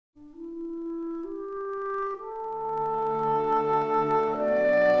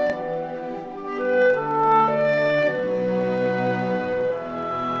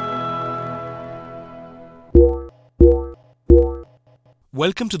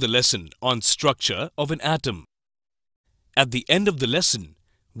Welcome to the lesson on structure of an atom. At the end of the lesson,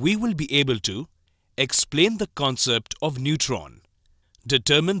 we will be able to explain the concept of neutron,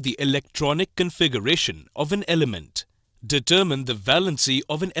 determine the electronic configuration of an element, determine the valency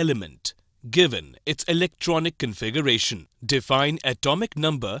of an element given its electronic configuration, define atomic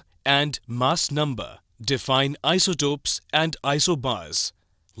number and mass number, define isotopes and isobars,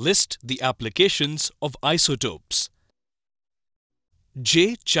 list the applications of isotopes.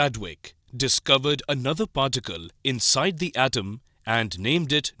 J. Chadwick discovered another particle inside the atom and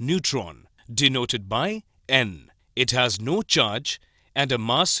named it neutron, denoted by N. It has no charge and a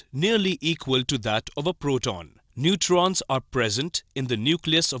mass nearly equal to that of a proton. Neutrons are present in the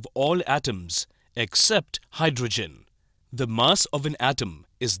nucleus of all atoms except hydrogen. The mass of an atom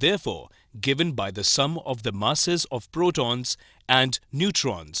is therefore given by the sum of the masses of protons and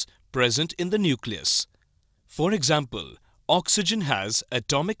neutrons present in the nucleus. For example, oxygen has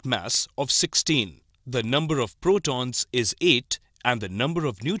atomic mass of 16. The number of protons is 8 and the number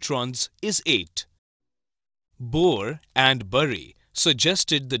of neutrons is 8. Bohr and Bury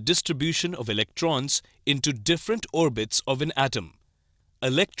suggested the distribution of electrons into different orbits of an atom.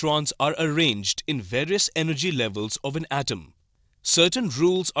 Electrons are arranged in various energy levels of an atom. Certain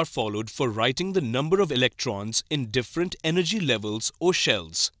rules are followed for writing the number of electrons in different energy levels or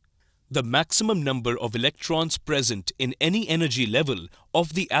shells. The maximum number of electrons present in any energy level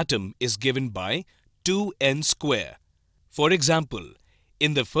of the atom is given by 2n square. For example,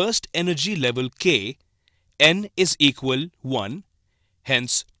 in the first energy level K, n is equal 1,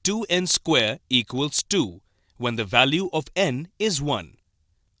 hence 2n square equals 2 when the value of n is 1.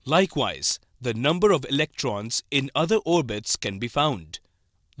 Likewise, the number of electrons in other orbits can be found.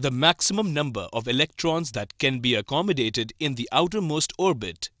 The maximum number of electrons that can be accommodated in the outermost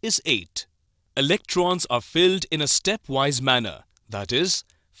orbit is 8. Electrons are filled in a stepwise manner, that is,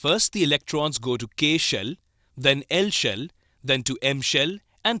 first the electrons go to K shell, then L shell, then to M shell,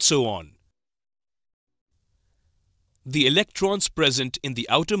 and so on. The electrons present in the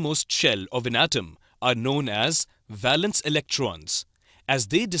outermost shell of an atom are known as valence electrons, as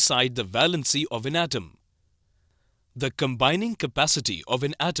they decide the valency of an atom. The combining capacity of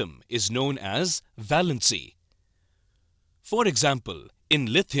an atom is known as valency. For example,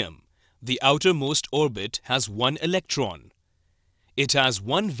 in lithium, the outermost orbit has 1 electron. It has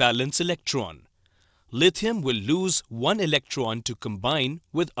 1 valence electron. Lithium will lose 1 electron to combine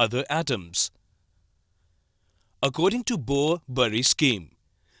with other atoms. According to Bohr-Bury scheme,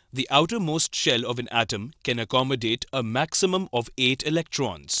 the outermost shell of an atom can accommodate a maximum of 8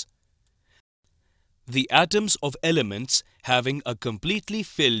 electrons. The atoms of elements having a completely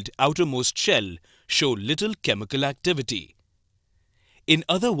filled outermost shell show little chemical activity. In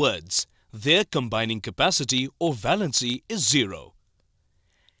other words, their combining capacity or valency is 0.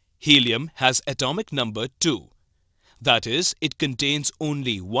 Helium has atomic number 2. That is, it contains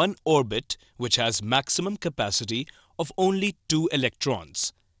only one orbit which has maximum capacity of only 2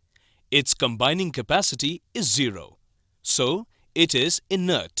 electrons. Its combining capacity is 0. So, it is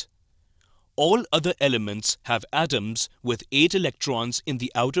inert. All other elements have atoms with 8 electrons in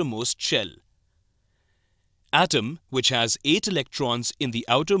the outermost shell. Atom which has 8 electrons in the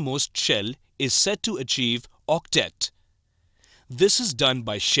outermost shell is said to achieve octet. This is done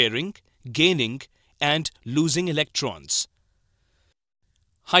by sharing, gaining, and losing electrons.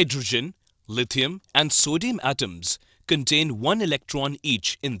 Hydrogen, lithium, and sodium atoms contain 1 electron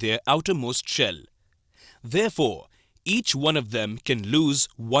each in their outermost shell. Therefore, each one of them can lose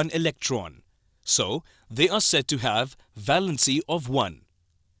 1 electron. So, they are said to have valency of 1.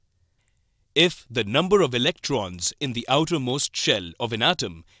 If the number of electrons in the outermost shell of an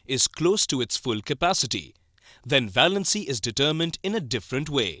atom is close to its full capacity, then valency is determined in a different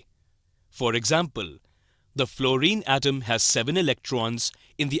way. For example, the fluorine atom has 7 electrons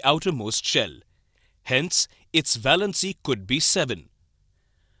in the outermost shell. Hence, its valency could be 7.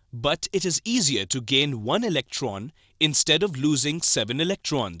 But it is easier to gain 1 electron instead of losing 7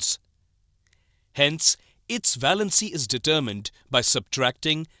 electrons. Hence, its valency is determined by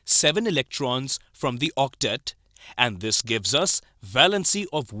subtracting 7 electrons from the octet, and this gives us valency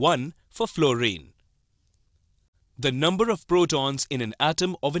of 1 for fluorine. The number of protons in an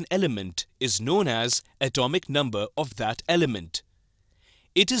atom of an element is known as atomic number of that element.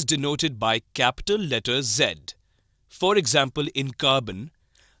 It is denoted by capital letter Z. For example, in carbon,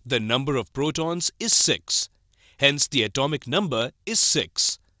 the number of protons is 6. Hence, the atomic number is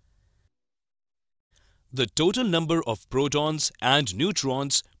 6. The total number of protons and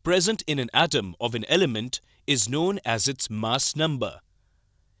neutrons present in an atom of an element is known as its mass number.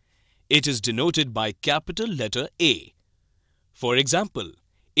 It is denoted by capital letter A. For example,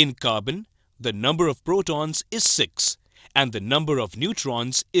 in carbon, the number of protons is 6 and the number of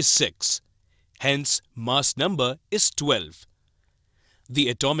neutrons is 6. Hence, mass number is 12. The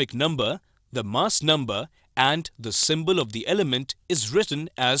atomic number, the mass number and the symbol of the element is written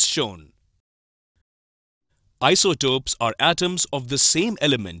as shown. Isotopes are atoms of the same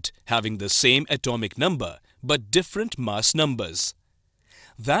element having the same atomic number but different mass numbers.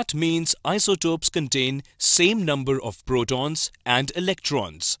 That means isotopes contain same number of protons and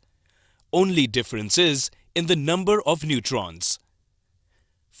electrons. Only difference is in the number of neutrons.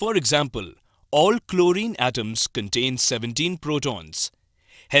 For example, all chlorine atoms contain 17 protons.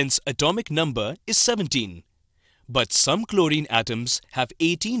 Hence, atomic number is 17. But some chlorine atoms have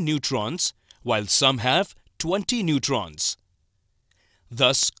 18 neutrons while some have 20 neutrons.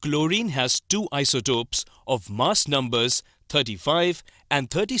 Thus, chlorine has two isotopes of mass numbers 35 and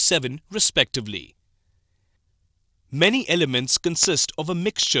 37 respectively. Many elements consist of a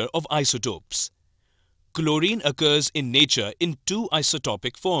mixture of isotopes. Chlorine occurs in nature in two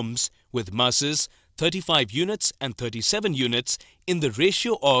isotopic forms with masses 35 units and 37 units in the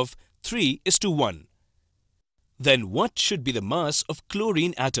ratio of 3:1. Then what should be the mass of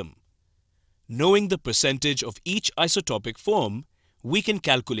chlorine atom? Knowing the percentage of each isotopic form, we can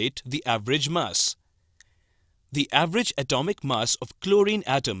calculate the average mass. The average atomic mass of chlorine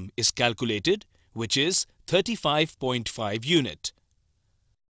atom is calculated, which is 35.5 unit.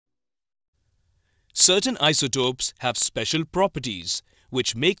 Certain isotopes have special properties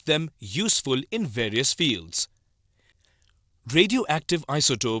which make them useful in various fields. Radioactive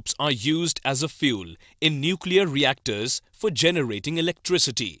isotopes are used as a fuel in nuclear reactors for generating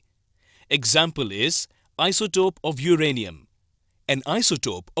electricity. Example is isotope of uranium. An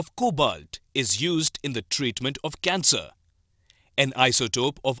isotope of cobalt is used in the treatment of cancer. An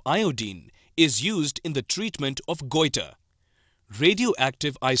isotope of iodine is used in the treatment of goiter.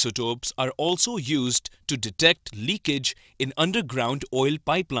 Radioactive isotopes are also used to detect leakage in underground oil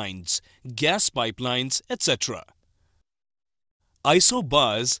pipelines, gas pipelines, etc.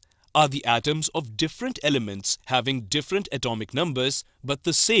 Isobars are the atoms of different elements having different atomic numbers but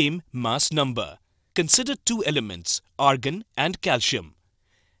the same mass number. Consider two elements, argon and calcium.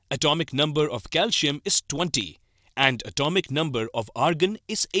 Atomic number of calcium is 20 and atomic number of argon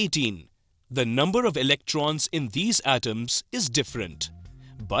is 18. The number of electrons in these atoms is different,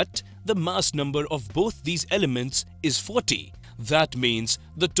 but the mass number of both these elements is 40. That means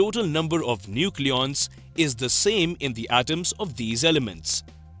the total number of nucleons is the same in the atoms of these elements.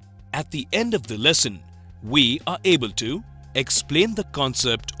 At the end of the lesson, we are able to explain the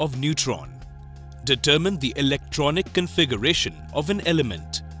concept of neutron, determine the electronic configuration of an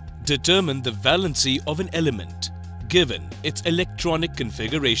element, determine the valency of an element, given its electronic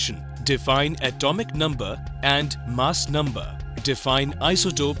configuration, define atomic number and mass number, define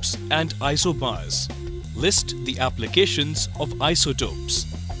isotopes and isobars, list the applications of isotopes.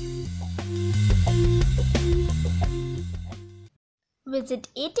 Visit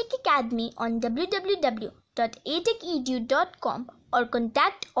Atech Academy on www.atechedu.com or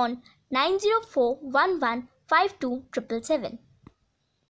contact on 90411 52777.